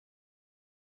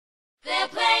They're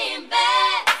playing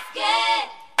basketball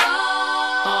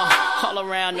all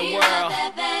around the world.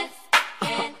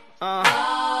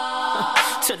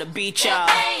 To the beach, y'all.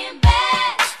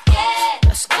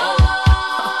 Let's go.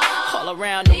 All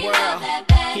around the world.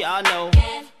 Y'all know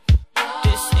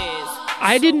this is.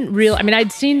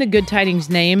 I'd seen the Good Tidings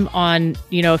name on,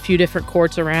 a few different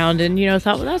courts around and,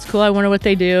 thought, well, that's cool. I wonder what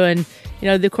they do. And,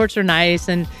 the courts are nice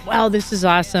and, wow, this is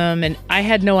awesome. And I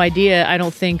had no idea, I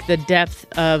don't think, the depth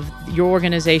of your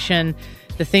organization,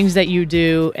 the things that you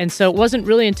do. And so it wasn't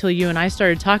really until you and I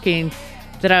started talking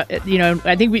that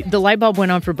I think the light bulb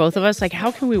went on for both of us. Like, how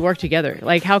can we work together?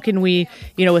 Like, how can we,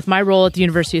 with my role at the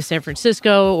University of San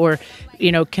Francisco or,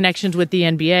 connections with the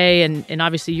NBA and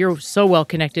obviously you're so well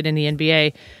connected in the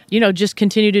NBA, just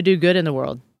continue to do good in the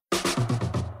world.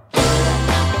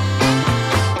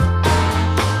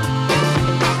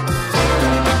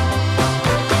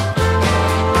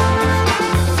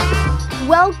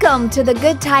 Welcome to the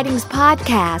Good Tidings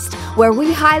Podcast, where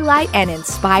we highlight and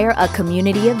inspire a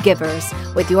community of givers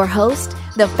with your host,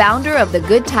 the founder of the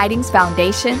Good Tidings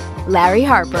Foundation, Larry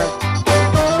Harper.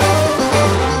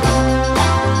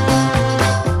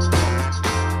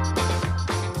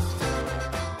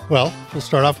 Well, we'll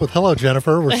start off with hello,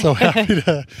 Jennifer. We're so happy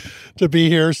to be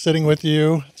here sitting with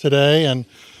you today. And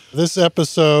this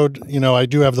episode, I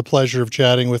do have the pleasure of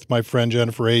chatting with my friend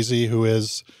Jennifer Azzi, who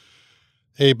is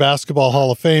a basketball Hall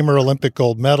of Famer, Olympic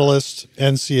gold medalist,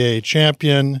 NCAA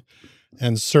champion,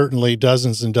 and certainly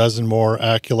dozens and dozen more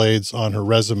accolades on her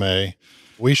resume.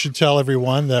 We should tell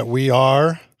everyone that we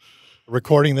are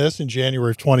recording this in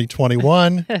January of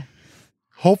 2021,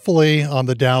 hopefully on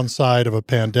the downside of a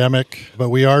pandemic, but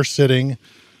we are sitting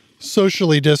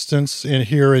socially distanced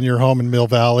here in your home in Mill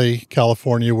Valley,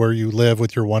 California, where you live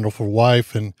with your wonderful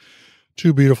wife and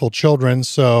two beautiful children.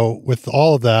 So with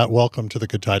all of that, welcome to the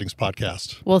Good Tidings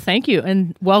Podcast. Well, thank you.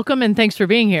 And welcome and thanks for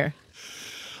being here.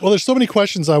 Well, there's so many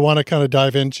questions I want to kind of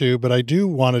dive into, but I do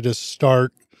want to just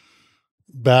start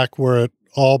back where it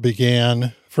all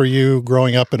began for you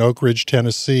growing up in Oak Ridge,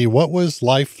 Tennessee. What was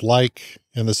life like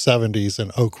in the 70s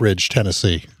in Oak Ridge,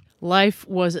 Tennessee? Life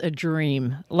was a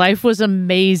dream. Life was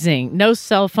amazing. No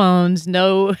cell phones,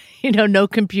 no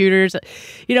computers.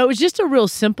 It was just a real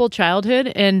simple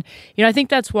childhood. And, I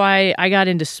think that's why I got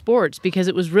into sports, because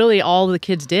it was really all the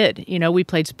kids did. We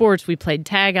played sports, we played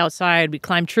tag outside, we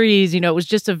climbed trees. It was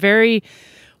just a very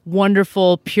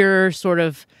wonderful, pure sort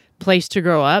of place to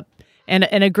grow up and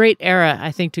a great era,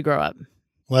 I think, to grow up.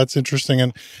 Well, that's interesting.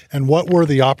 And what were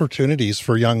the opportunities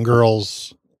for young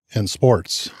girls in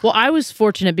sports? Well, I was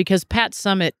fortunate because Pat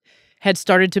Summitt had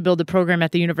started to build the program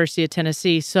at the University of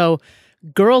Tennessee. So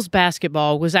girls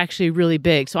basketball was actually really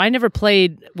big. So I never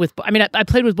played I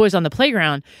played with boys on the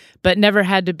playground, but never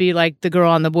had to be like the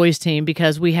girl on the boys team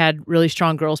because we had really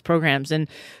strong girls programs. And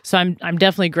so I'm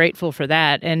definitely grateful for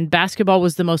that. And basketball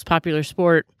was the most popular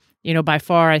sport, by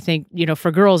far, I think,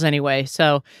 for girls anyway.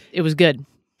 So it was good.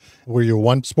 Were you a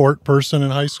one sport person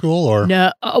in high school or?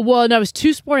 No, I was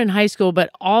two sport in high school, but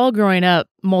all growing up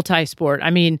multi-sport.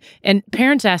 And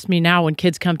parents ask me now when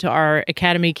kids come to our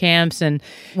academy camps and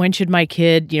when should my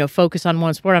kid, focus on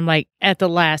one sport? I'm like, at the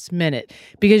last minute,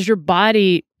 because your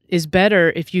body is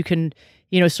better if you can,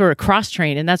 sort of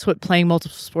cross-train, and that's what playing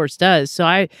multiple sports does. So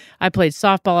I played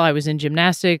softball, I was in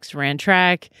gymnastics, ran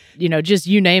track, just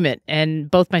you name it.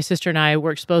 And both my sister and I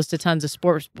were exposed to tons of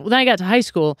sports. But when I got to high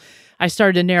school, I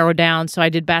started to narrow down, so I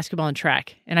did basketball and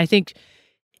track. And I think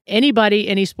anybody,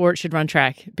 any sport should run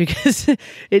track because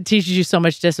it teaches you so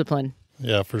much discipline.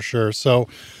 Yeah, for sure. So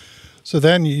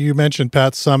then you mentioned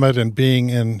Pat Summitt and being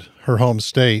in her home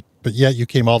state, but yet you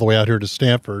came all the way out here to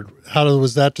Stanford. How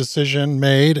was that decision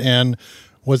made? And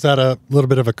was that a little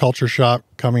bit of a culture shock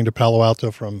coming to Palo Alto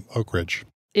from Oak Ridge?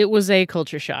 It was a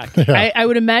culture shock. Yeah. I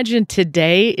would imagine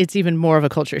today it's even more of a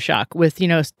culture shock with,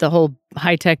 the whole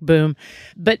high-tech boom.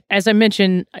 But as I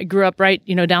mentioned, I grew up right,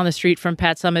 down the street from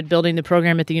Pat Summitt building the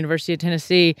program at the University of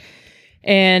Tennessee.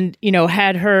 And,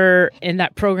 had her in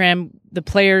that program, the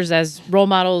players as role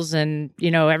models and,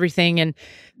 everything.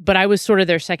 But I was sort of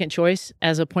their second choice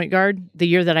as a point guard the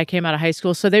year that I came out of high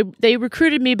school. So they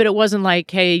recruited me, but it wasn't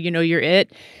like, hey, you're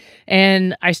it.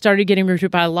 And I started getting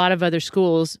recruited by a lot of other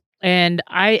schools. And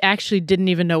I actually didn't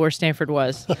even know where Stanford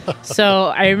was. So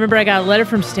I remember I got a letter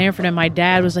from Stanford and my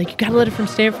dad was like, you got a letter from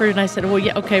Stanford? And I said, well,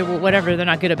 yeah, okay, well, whatever. They're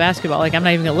not good at basketball. Like, I'm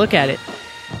not even going to look at it.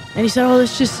 And he said, oh,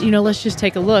 let's just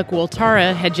take a look. Well,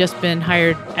 Tara had just been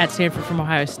hired at Stanford from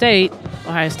Ohio State.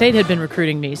 Ohio State had been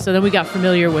recruiting me. So then we got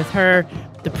familiar with her,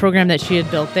 the program that she had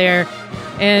built there.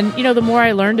 And, the more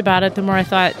I learned about it, the more I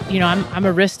thought, I'm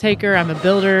a risk taker. I'm a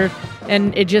builder.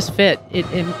 And it just fit.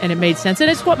 And it made sense. And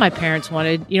it's what my parents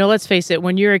wanted. Let's face it,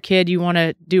 when you're a kid, you want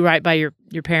to do right by your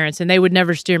parents, and they would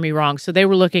never steer me wrong. So they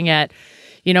were looking at,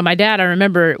 my dad, I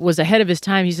remember, was ahead of his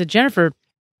time. He said, Jennifer,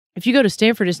 if you go to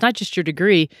Stanford, it's not just your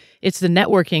degree, it's the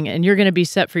networking, and you're going to be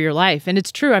set for your life. And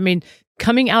it's true. I mean,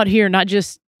 coming out here, not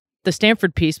just the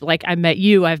Stanford piece, but like I met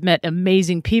you, I've met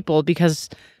amazing people because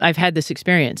I've had this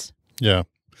experience. Yeah.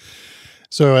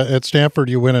 So at Stanford,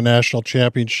 you win a national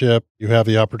championship. You have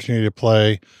the opportunity to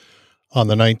play on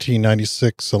the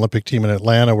 1996 Olympic team in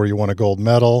Atlanta where you won a gold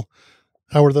medal.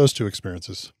 How were those two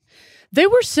experiences? They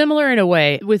were similar in a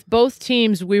way. With both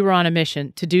teams, we were on a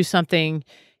mission to do something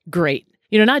great.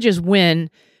 Not just win,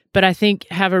 but I think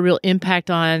have a real impact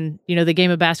on, the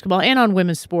game of basketball and on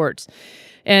women's sports.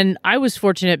 And I was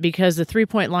fortunate because the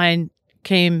three-point line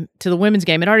came to the women's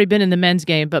game. It had already been in the men's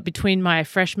game, but between my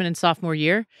freshman and sophomore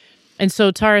year. And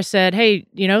so Tara said, hey,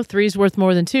 three's worth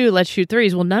more than two. Let's shoot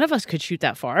threes. Well, none of us could shoot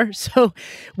that far. So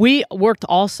we worked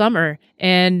all summer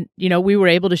and, we were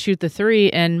able to shoot the three.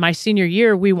 And my senior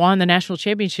year, we won the national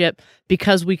championship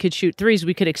because we could shoot threes.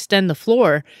 We could extend the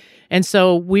floor. And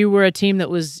so we were a team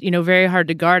that was, very hard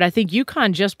to guard. I think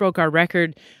UConn just broke our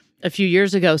record a few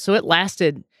years ago. So it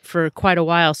lasted for quite a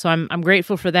while. So I'm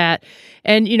grateful for that.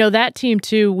 And, that team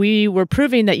too, we were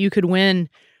proving that you could win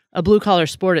a blue-collar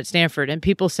sport at Stanford, and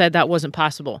people said that wasn't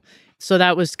possible. So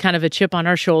that was kind of a chip on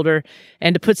our shoulder,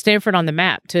 and to put Stanford on the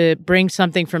map, to bring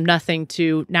something from nothing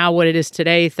to now what it is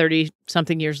today,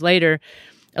 30-something years later.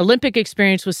 Olympic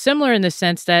experience was similar in the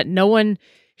sense that no one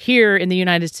here in the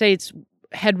United States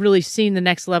had really seen the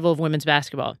next level of women's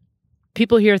basketball.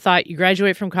 People here thought you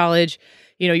graduate from college,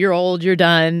 you're old, you're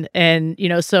done. And,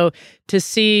 so to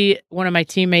see one of my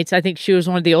teammates, I think she was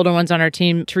one of the older ones on our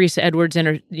team, Teresa Edwards, in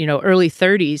her, early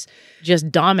 30s,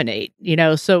 just dominate,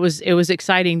 so it was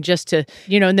exciting just to,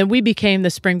 and then we became the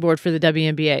springboard for the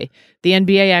WNBA. The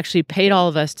NBA actually paid all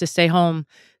of us to stay home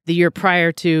the year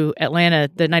prior to Atlanta,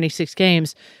 the 96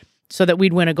 games, so that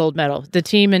we'd win a gold medal. The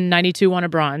team in 92 won a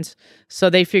bronze. So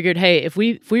they figured, hey, if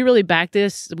we really back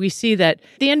this, we see that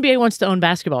the NBA wants to own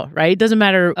basketball, right? It doesn't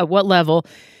matter at what level.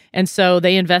 And so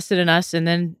they invested in us, and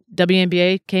then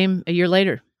WNBA came a year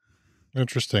later.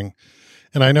 Interesting.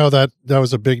 And I know that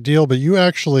was a big deal, but you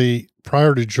actually,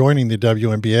 prior to joining the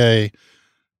WNBA,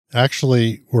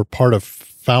 actually were part of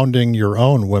founding your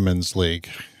own women's league.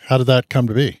 How did that come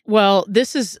to be? Well,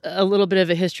 this is a little bit of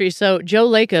a history. So Joe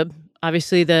Lacob,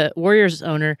 obviously the Warriors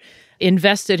owner,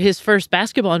 invested, his first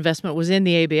basketball investment was in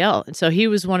the ABL. And so he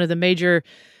was one of the major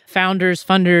founders,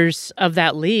 funders of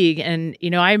that league. And,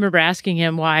 I remember asking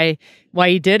him why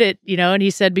he did it, and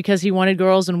he said because he wanted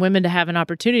girls and women to have an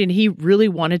opportunity, and he really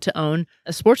wanted to own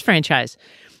a sports franchise.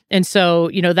 And so,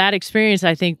 that experience,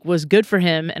 I think, was good for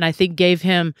him, and I think gave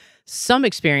him some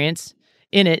experience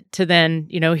in it to then,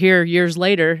 here years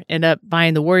later, end up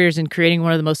buying the Warriors and creating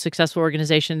one of the most successful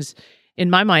organizations in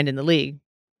my mind in the league.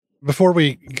 Before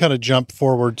we kind of jump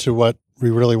forward to what we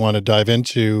really want to dive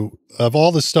into, of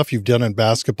all the stuff you've done in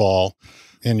basketball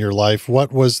in your life,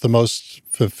 what was the most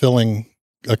fulfilling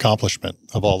accomplishment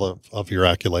of all of your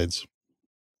accolades?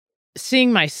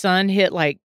 Seeing my son hit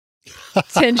like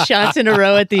 10 shots in a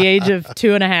row at the age of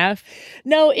 2.5.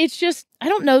 No, it's just, I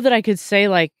don't know that I could say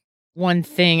like one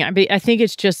thing. I think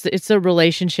it's the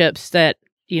relationships that,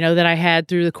 that I had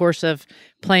through the course of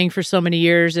playing for so many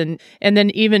years. And then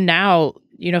even now,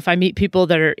 if I meet people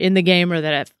that are in the game or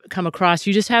that I've come across,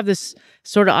 you just have this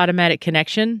sort of automatic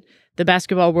connection. The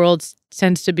basketball world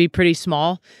tends to be pretty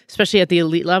small, especially at the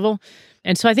elite level.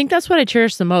 And so I think that's what I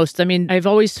cherish the most. I mean, I've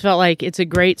always felt like it's a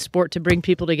great sport to bring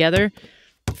people together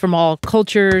from all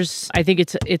cultures. I think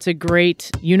it's a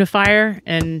great unifier.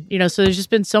 And, so there's just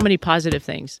been so many positive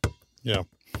things. Yeah.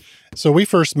 So we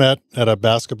first met at a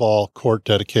basketball court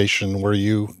dedication where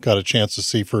you got a chance to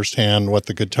see firsthand what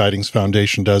the Good Tidings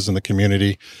Foundation does in the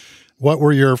community. What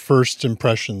were your first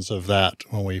impressions of that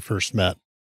when we first met?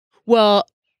 Well,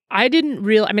 I'd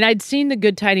seen the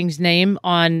Good Tidings name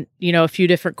on, a few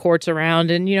different courts around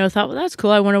and, thought, well, that's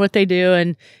cool. I wonder what they do.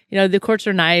 And, the courts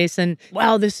are nice and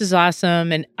wow, this is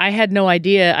awesome. And I had no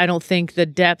idea, I don't think, the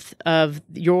depth of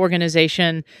your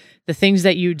organization, the things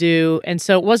that you do. And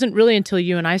so it wasn't really until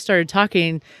you and I started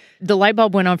talking, the light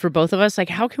bulb went on for both of us. Like,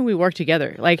 how can we work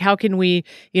together? Like, how can we,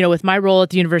 with my role at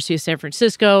the University of San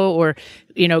Francisco or,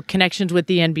 connections with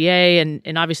the NBA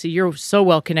and obviously you're so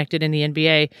well connected in the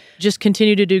NBA, just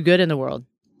continue to do good in the world.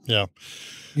 Yeah.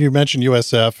 You mentioned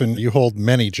USF and you hold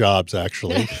many jobs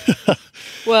actually.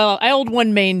 Well, I hold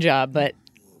one main job, but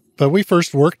we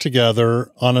first worked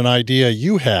together on an idea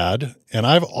you had, and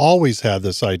I've always had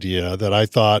this idea that I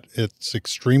thought it's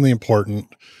extremely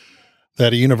important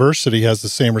that a university has the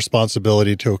same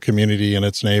responsibility to a community and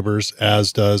its neighbors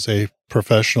as does a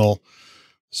professional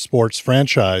sports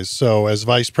franchise. So as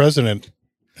vice president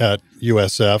at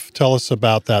USF, tell us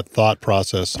about that thought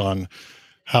process on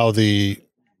how a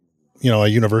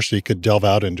university could delve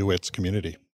out into its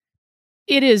community.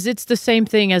 It's the same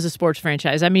thing as a sports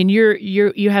franchise. I mean,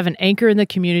 you have an anchor in the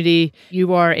community.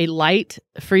 You are a light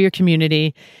for your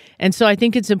community. And so I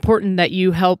think it's important that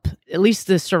you help at least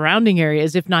the surrounding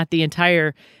areas, if not the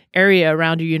entire area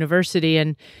around your university.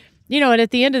 And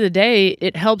at the end of the day,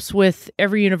 it helps with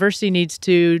every university needs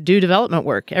to do development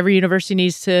work. Every university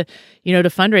needs to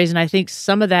fundraise. And I think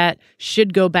some of that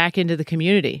should go back into the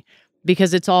community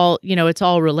because it's all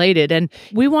related. And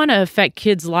we want to affect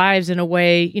kids' lives in a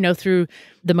way, through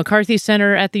the McCarthy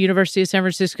Center at the University of San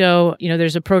Francisco.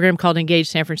 There's a program called Engage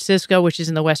San Francisco, which is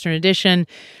in the Western Addition.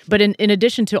 But in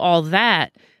addition to all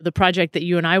that, the project that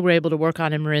you and I were able to work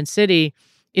on in Marin City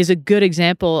is a good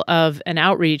example of an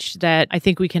outreach that I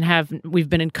think we can have. We've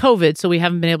been in COVID, so we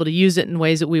haven't been able to use it in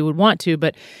ways that we would want to.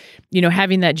 But,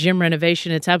 having that gym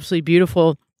renovation, it's absolutely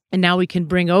beautiful. And now we can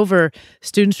bring over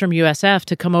students from USF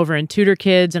to come over and tutor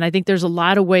kids. And I think there's a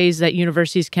lot of ways that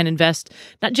universities can invest,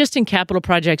 not just in capital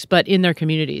projects, but in their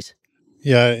communities.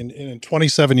 Yeah, in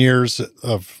 27 years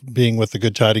of being with the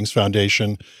Good Tidings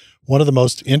Foundation, one of the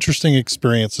most interesting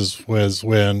experiences was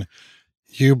when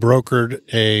you brokered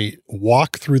a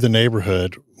walk through the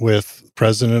neighborhood with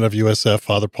president of USF,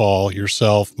 Father Paul,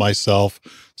 yourself, myself,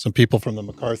 some people from the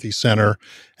McCarthy Center,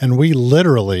 and we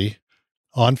literally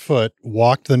on foot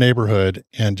walked the neighborhood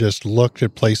and just looked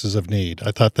at places of need.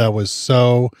 I thought that was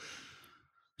so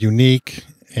unique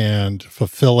and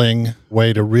fulfilling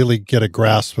way to really get a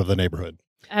grasp of the neighborhood.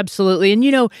 Absolutely.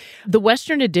 And the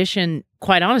Western Addition,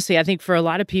 quite honestly, I think for a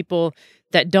lot of people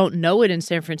that don't know it in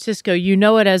San Francisco,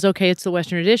 it as, okay, it's the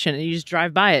Western Addition, and you just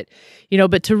drive by it.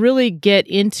 But to really get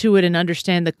into it and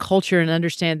understand the culture and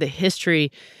understand the history,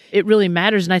 it really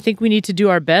matters. And I think we need to do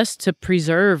our best to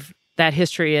preserve that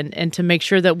history and to make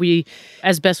sure that we,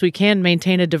 as best we can,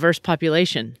 maintain a diverse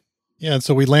population. Yeah, and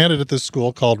so we landed at this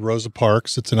school called Rosa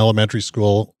Parks. It's an elementary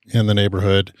school in the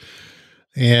neighborhood.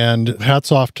 And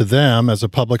hats off to them as a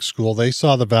public school. They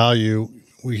saw the value.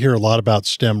 We hear a lot about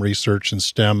STEM research and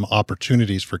STEM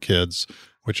opportunities for kids,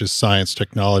 which is science,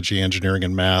 technology, engineering,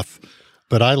 and math.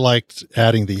 But I liked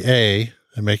adding the A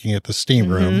and making it the STEAM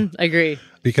room. I agree.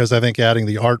 Because I think adding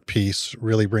the art piece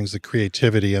really brings the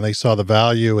creativity, and they saw the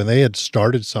value, and they had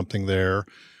started something there.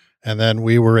 And then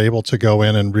we were able to go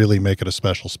in and really make it a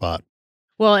special spot.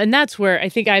 Well, and that's where I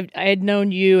think I had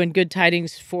known you and Good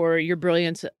Tidings for your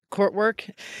brilliance court work,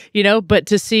 but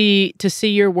to see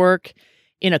your work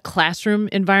in a classroom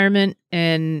environment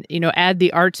and, add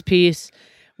the arts piece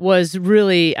was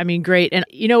really, great. And,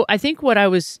 I think what I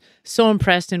was so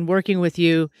impressed in working with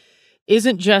you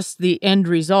isn't just the end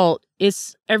result.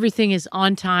 It's everything is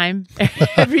on time.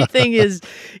 everything is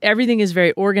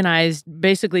very organized,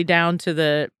 basically down to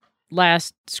the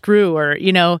last screw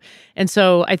and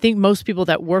so I think most people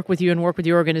that work with you and work with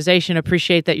your organization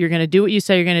appreciate that you're going to do what you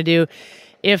say you're going to do.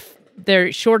 If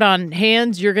they're short on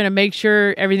hands, you're going to make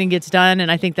sure everything gets done, and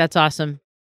I think that's awesome.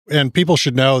 And people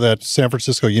should know that San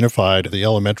Francisco Unified, the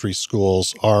elementary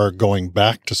schools, are going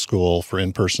back to school for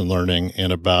in-person learning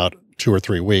in about 2 or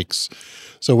 3 weeks.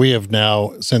 So we have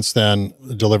now, since then,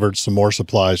 delivered some more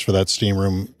supplies for that STEAM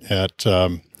room at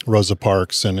Rosa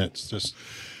Parks, and it's just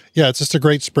a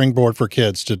great springboard for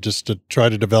kids to try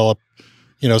to develop,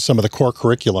 some of the core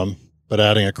curriculum, but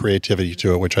adding a creativity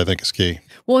to it, which I think is key.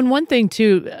 Well, and one thing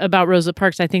too about Rosa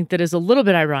Parks, I think that is a little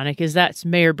bit ironic, is that's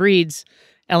Mayor Breed's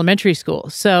elementary school.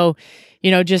 So,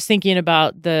 just thinking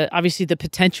about obviously the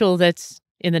potential that's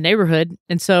in the neighborhood.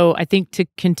 And so I think to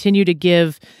continue to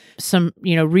give some,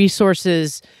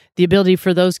 resources, the ability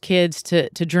for those kids to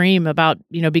dream about,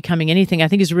 becoming anything, I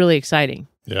think is really exciting.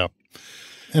 Yeah.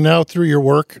 And now through your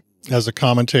work as a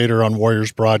commentator on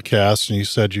Warriors broadcasts, and you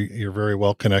said you're very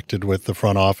well connected with the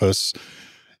front office,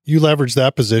 you leverage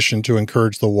that position to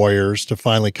encourage the Warriors to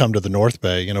finally come to the North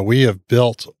Bay. We have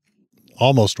built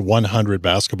almost 100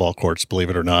 basketball courts, believe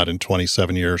it or not, in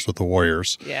 27 years with the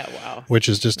Warriors. Yeah, wow. Which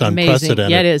is just amazing.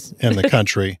 Unprecedented Yeah, it is. in the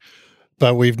country.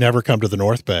 But we've never come to the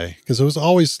North Bay because it was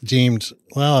always deemed,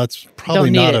 well, it's probably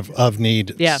not of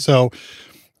need. Yeah. So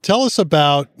tell us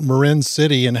about Marin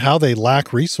City and how they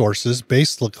lack resources,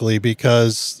 basically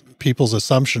because people's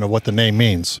assumption of what the name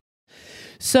means.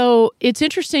 So it's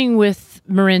interesting with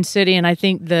Marin City, and I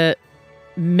think the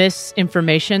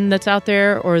misinformation that's out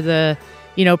there or the,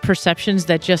 perceptions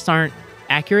that just aren't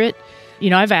accurate.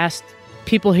 I've asked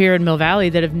people here in Mill Valley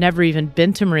that have never even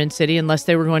been to Marin City unless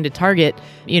they were going to Target,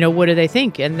 what do they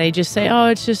think? And they just say, oh,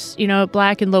 it's just,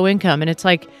 Black and low income. And it's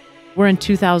like, we're in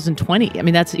 2020. I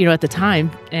mean, that's, at the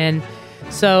time. And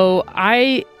so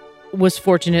I was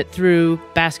fortunate through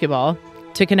basketball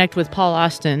to connect with Paul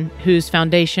Austin, whose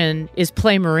foundation is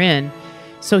Play Marin.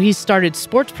 So he started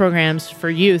sports programs for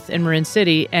youth in Marin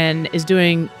City and is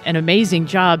doing an amazing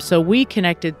job. So we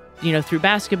connected, through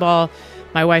basketball.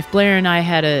 My wife Blair and I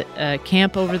had a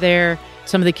camp over there.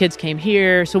 Some of the kids came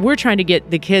here. So we're trying to get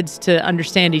the kids to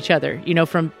understand each other,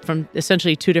 from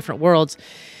essentially two different worlds.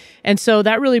 And so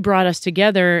that really brought us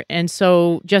together. And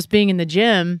so just being in the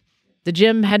gym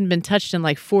hadn't been touched in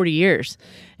like 40 years.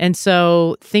 And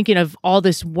so thinking of all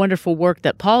this wonderful work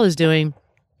that Paul is doing,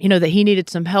 that he needed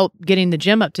some help getting the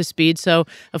gym up to speed. So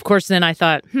of course, then I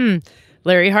thought,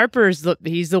 Larry Harper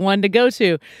he's the one to go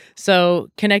to. So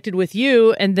connected with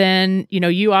you. And then,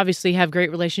 you obviously have great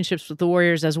relationships with the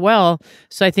Warriors as well.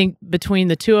 So I think between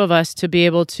the two of us to be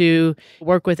able to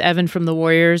work with Evan from the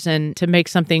Warriors and to make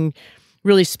something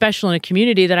really special in a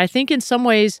community that I think in some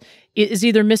ways is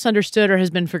either misunderstood or has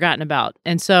been forgotten about.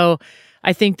 And so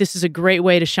I think this is a great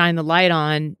way to shine the light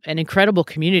on an incredible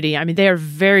community. I mean, they are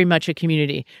very much a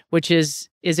community, which is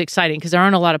exciting because there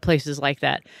aren't a lot of places like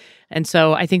that. And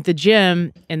so I think the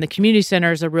gym and the community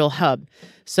center is a real hub.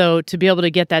 So to be able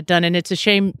to get that done, and it's a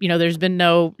shame, there's been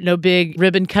no big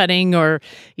ribbon cutting or,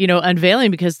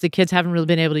 unveiling because the kids haven't really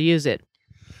been able to use it.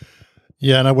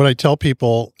 Yeah, and what I tell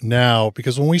people now,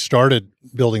 because when we started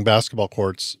building basketball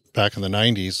courts back in the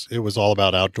 90s, it was all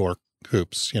about outdoor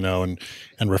hoops, and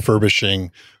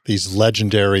refurbishing these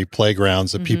legendary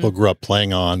playgrounds that people grew up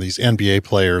playing on, these NBA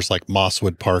players like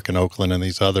Mosswood Park in Oakland and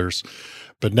these others.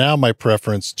 But now my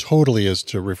preference totally is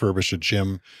to refurbish a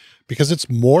gym because it's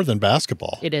more than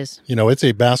basketball. It is. It's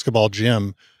a basketball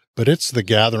gym, but it's the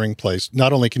gathering place.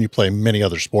 Not only can you play many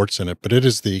other sports in it, but it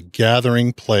is the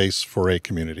gathering place for a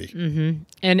community. Mm-hmm.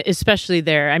 And especially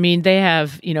there, I mean, they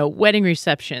have, wedding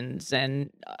receptions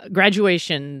and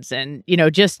graduations and,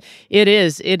 it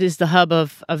is the hub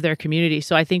of their community.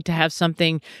 So I think to have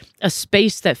a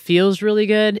space that feels really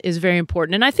good is very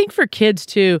important. And I think for kids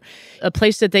too, a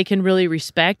place that they can really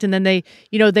respect. And then they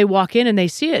walk in and they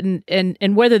see it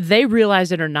and whether they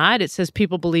realize it or not, it says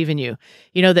people believe in you,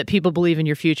 that people believe in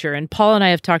your future. And Paul and I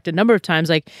have talked a number of times,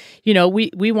 like,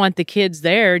 we want the kids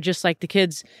there, just like the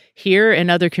kids here in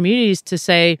other communities to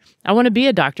say, I want to be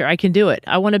a doctor. I can do it.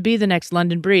 I want to be the next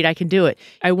London Breed. I can do it.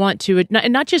 I want to,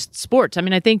 and not just sports. I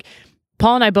mean, I think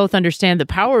Paul and I both understand the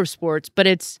power of sports, but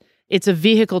it's a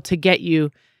vehicle to get you,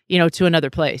 to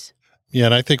another place. Yeah,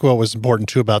 and I think what was important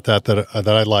too about that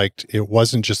I liked, it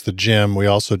wasn't just the gym. We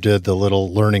also did the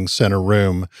little learning center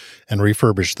room and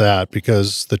refurbished that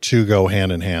because the two go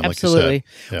hand in hand, Absolutely. Like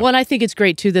you said. Yeah. Well, and I think it's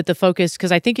great too that the focus,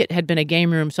 because I think it had been a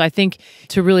game room, so I think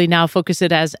to really now focus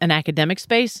it as an academic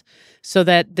space so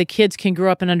that the kids can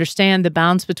grow up and understand the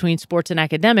balance between sports and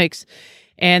academics.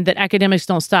 And that academics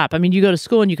don't stop. I mean, you go to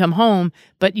school and you come home,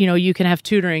 but, you can have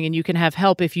tutoring and you can have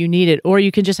help if you need it, or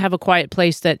you can just have a quiet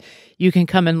place that you can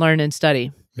come and learn and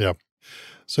study. Yeah.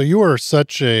 So you are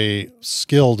such a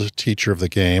skilled teacher of the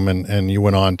game, and you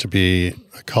went on to be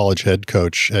a college head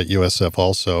coach at USF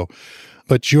also.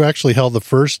 But you actually held the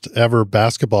first ever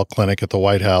basketball clinic at the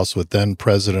White House with then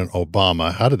President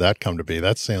Obama. How did that come to be?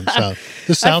 That sounds cool.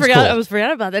 I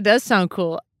forgot about that. That does sound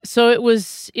cool. So it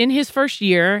was in his first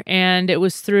year, and it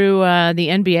was through the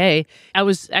NBA. I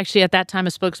was actually at that time a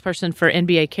spokesperson for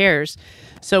NBA Cares.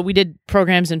 So we did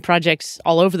programs and projects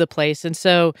all over the place. And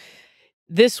so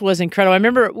this was incredible. I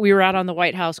remember we were out on the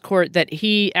White House court that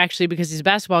he actually, because he's a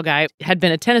basketball guy, had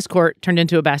been a tennis court turned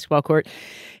into a basketball court.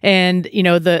 And,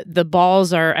 the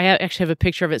balls are, I actually have a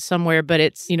picture of it somewhere, but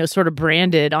it's, sort of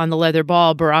branded on the leather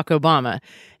ball, Barack Obama.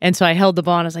 And so I held the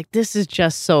ball and I was like, this is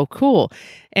just so cool.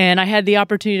 And I had the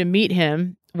opportunity to meet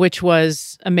him, which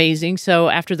was amazing. So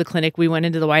after the clinic, we went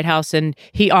into the White House and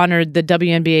he honored the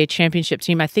WNBA championship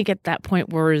team. I think at that point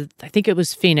it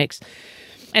was Phoenix.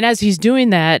 And as he's doing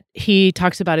that, he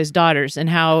talks about his daughters and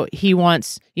how he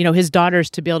wants, his daughters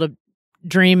to be able to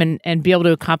dream and be able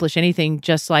to accomplish anything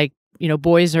just like,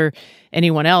 boys or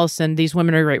anyone else. And these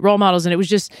women are great role models. And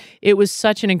it was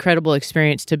such an incredible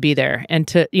experience to be there and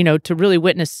to really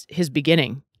witness his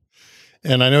beginning.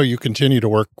 And I know you continue to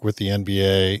work with the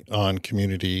NBA on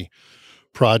community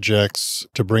projects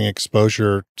to bring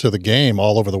exposure to the game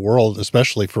all over the world,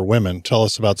 especially for women. Tell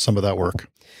us about some of that work.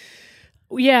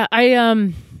 Yeah,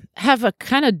 I have a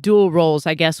kind of dual roles,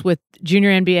 I guess, with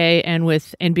Junior NBA and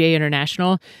with NBA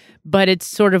International. but it's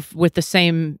sort of with the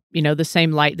same, the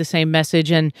same light, the same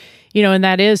message. And, and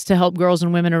that is to help girls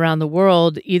and women around the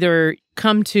world either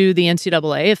come to the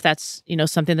NCAA if that's,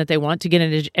 something that they want to get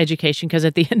an education, because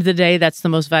at the end of the day, that's the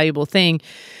most valuable thing.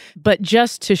 But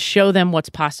just to show them what's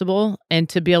possible and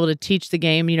to be able to teach the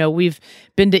game. We've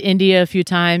been to India a few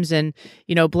times, and,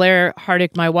 Blair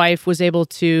Hardick, my wife, was able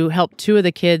to help 2 of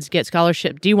the kids get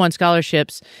D1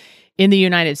 scholarships in the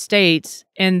United States.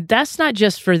 And that's not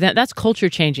just for them, that's culture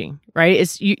changing,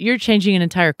 right? You're changing an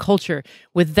entire culture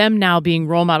with them now being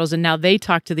role models, and now they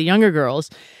talk to the younger girls.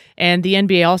 And the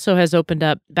NBA also has opened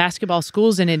up basketball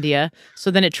schools in India.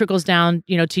 So then it trickles down,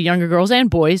 to younger girls and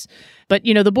boys. But,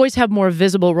 the boys have more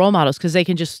visible role models because they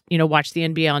can just, watch the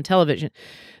NBA on television.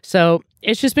 So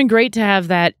it's just been great to have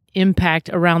that impact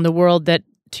around the world, that,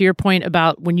 to your point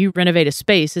about when you renovate a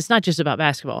space, it's not just about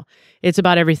basketball. It's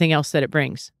about everything else that it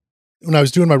brings. When I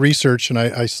was doing my research and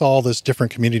I saw all this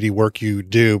different community work you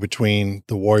do between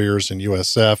the Warriors and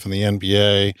USF and the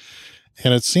NBA,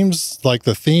 and it seems like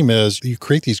the theme is you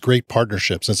create these great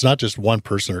partnerships. It's not just one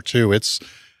person or two. It's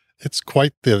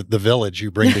quite the village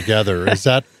you bring together. Is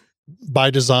that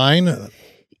by design?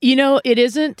 It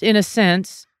isn't, in a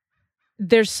sense.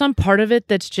 There's some part of it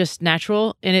that's just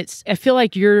natural. And I feel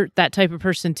like you're that type of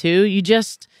person too.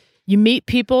 You meet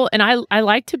people, and I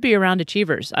like to be around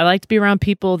achievers. I like to be around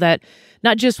people that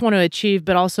not just want to achieve,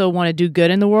 but also want to do good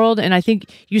in the world. And I think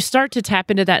you start to tap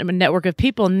into that network of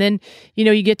people, and then,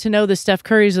 you get to know the Steph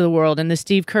Currys of the world and the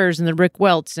Steve Kerrs and the Rick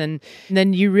Welts. And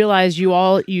then you realize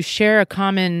you share a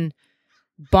common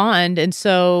bond. And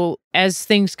so as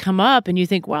things come up and you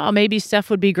think, wow, maybe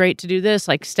Steph would be great to do this.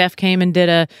 Like Steph came and did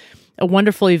a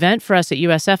wonderful event for us at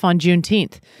USF on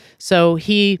Juneteenth. So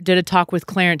he did a talk with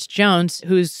Clarence Jones,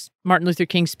 who's Martin Luther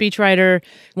King's speechwriter,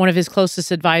 one of his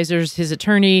closest advisors, his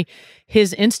attorney.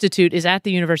 His institute is at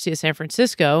the University of San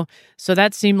Francisco. So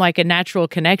that seemed like a natural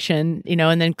connection,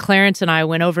 and then Clarence and I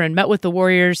went over and met with the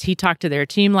Warriors. He talked to their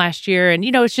team last year. And,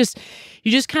 it's just,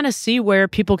 you just kind of see where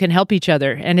people can help each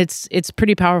other. And it's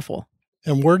pretty powerful.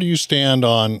 And where do you stand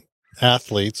on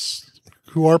athletes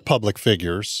who are public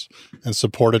figures and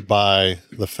supported by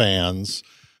the fans?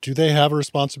 Do they have a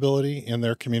responsibility in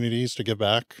their communities to give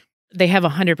back? They have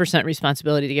 100%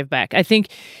 responsibility to give back. I think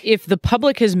if the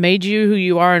public has made you who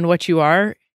you are and what you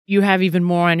are, you have even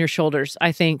more on your shoulders,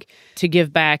 I think, to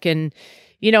give back. And,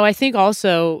 I think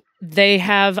also they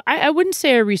have, I wouldn't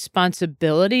say a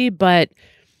responsibility, but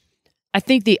I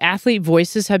think the athlete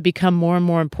voices have become more and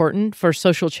more important for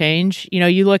social change.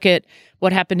 You look at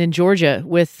what happened in Georgia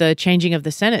with the changing of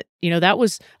the Senate. That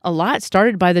was a lot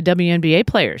started by the WNBA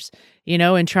players,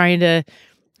 and trying to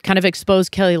kind of expose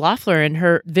Kelly Loeffler and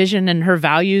her vision and her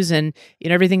values and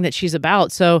everything that she's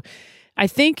about. So I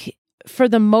think for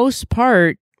the most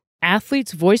part,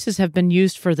 athletes' voices have been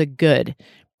used for the good.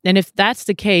 And if that's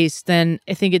the case, then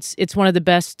I think it's one of the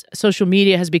best. Social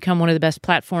media has become one of the best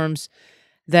platforms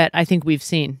that I think we've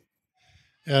seen.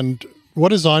 And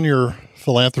what is on your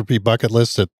philanthropy bucket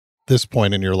list at this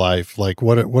point in your life? Like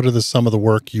what are some of the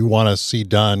work you want to see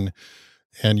done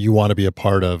and you want to be a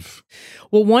part of?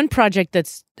 Well, one project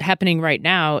that's happening right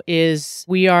now is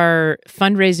we are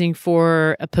fundraising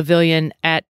for a pavilion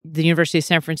at the University of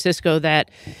San Francisco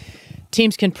that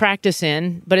teams can practice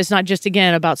in, but it's not just,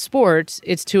 again, about sports.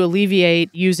 It's to alleviate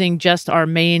using just our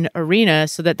main arena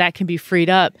so that can be freed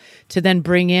up to then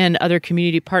bring in other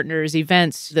community partners,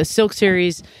 events. The Silk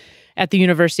Series at the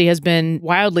university has been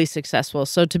wildly successful.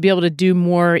 So to be able to do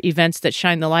more events that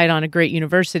shine the light on a great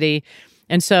university,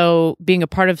 and so being a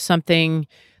part of something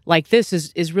like this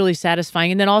is really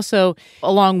satisfying. And then also,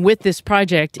 along with this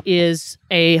project is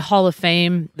a Hall of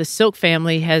Fame. The Silk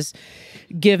family has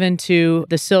given to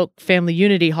the Silk Family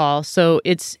Unity Hall. So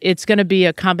it's going to be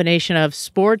a combination of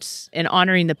sports and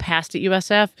honoring the past at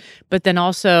USF, but then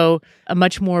also a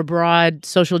much more broad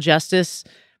social justice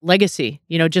legacy,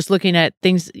 just looking at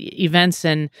things, events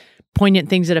and poignant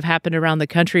things that have happened around the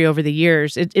country over the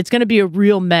years. It's going to be a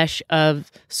real mesh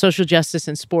of social justice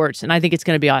and sports, and I think it's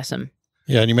going to be awesome.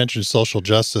 Yeah, and you mentioned social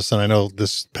justice, and I know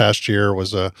this past year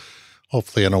was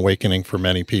hopefully an awakening for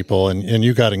many people, and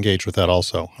you got engaged with that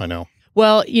also, I know.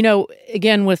 Well,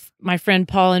 again, with my friend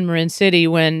Paul in Marin City,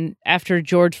 when after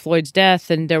George Floyd's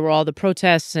death and there were all the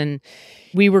protests, and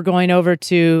we were going over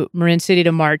to Marin City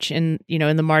to march in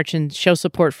the march and show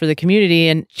support for the community.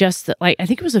 And just I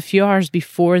think it was a few hours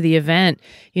before the event,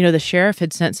 the sheriff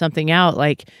had sent something out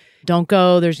like, don't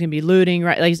go, there's going to be looting,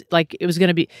 right? Like it was going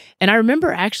to be. And I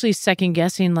remember actually second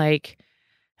guessing, like,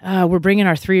 we're bringing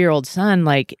our 3-year-old son,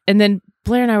 and then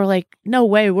Blair and I were like, no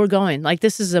way, we're going. Like,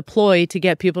 this is a ploy to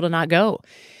get people to not go.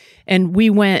 And we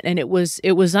went, and it was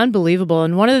unbelievable.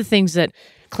 And one of the things that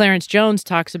Clarence Jones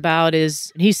talks about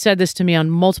is, he said this to me on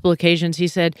multiple occasions. He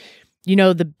said,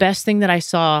 the best thing that I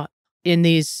saw in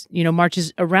these,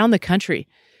 marches around the country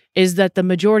is that the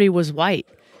majority was white.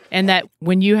 And that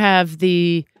when you have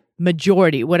the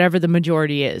majority, whatever the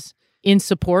majority is, in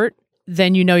support,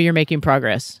 then you're making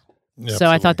progress. Yeah,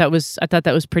 so I thought that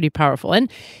was pretty powerful.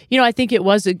 And, I think it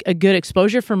was a good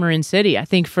exposure for Marin City. I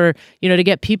think for, to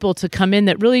get people to come in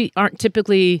that really aren't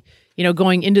typically,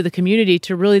 going into the community,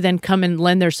 to really then come and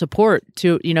lend their support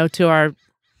to, to our,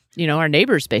 our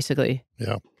neighbors, basically.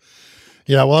 Yeah.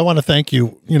 Yeah. Well, I want to thank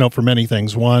you, for many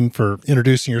things. One, for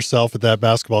introducing yourself at that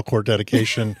basketball court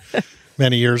dedication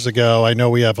many years ago. I know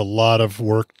we have a lot of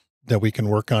work that we can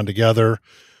work on together.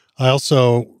 I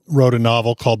also wrote a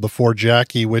novel called Before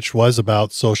Jackie, which was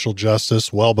about social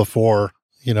justice well before,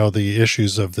 the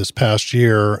issues of this past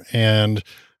year. And,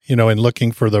 in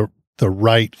looking for the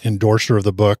right endorser of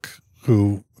the book,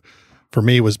 who for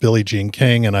me was Billie Jean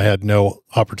King, and I had no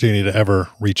opportunity to ever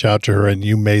reach out to her, and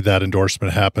you made that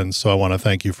endorsement happen. So I want to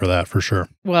thank you for that, for sure.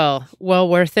 Well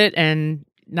worth it, and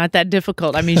not that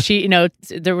difficult. I mean, she,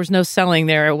 there was no selling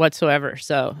there whatsoever.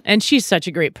 So, and she's such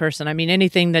a great person. I mean,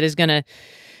 anything that is going to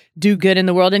do good in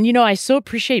the world. And, I so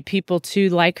appreciate people too,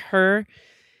 like her,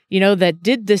 that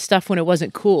did this stuff when it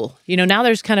wasn't cool. Now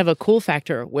there's kind of a cool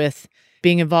factor with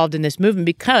being involved in this movement,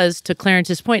 because to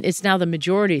Clarence's point, it's now the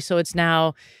majority. So it's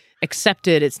now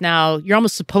accepted. It's now, you're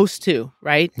almost supposed to,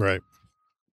 right? Right.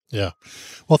 Yeah.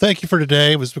 Well, thank you for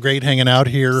today. It was great hanging out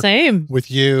here. Same. With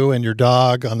you and your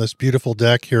dog on this beautiful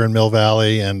deck here in Mill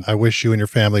Valley. And I wish you and your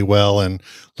family well, and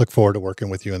look forward to working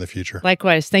with you in the future.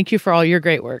 Likewise. Thank you for all your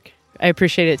great work. I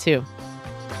appreciate it too.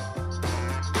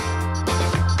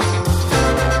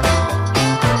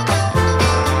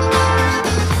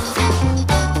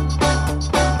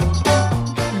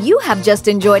 You have just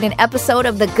enjoyed an episode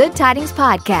of the Good Tidings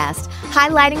Podcast,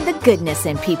 highlighting the goodness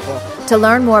in people. To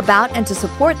learn more about and to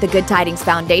support the Good Tidings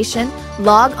Foundation,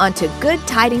 log on to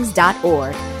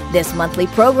goodtidings.org. This monthly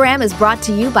program is brought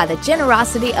to you by the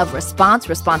generosity of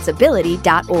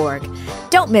responsibility.org.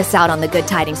 Don't miss out on the Good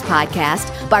Tidings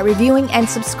Podcast by reviewing and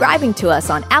subscribing to us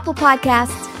on Apple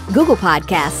Podcasts, Google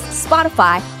Podcasts,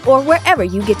 Spotify, or wherever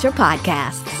you get your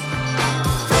podcasts.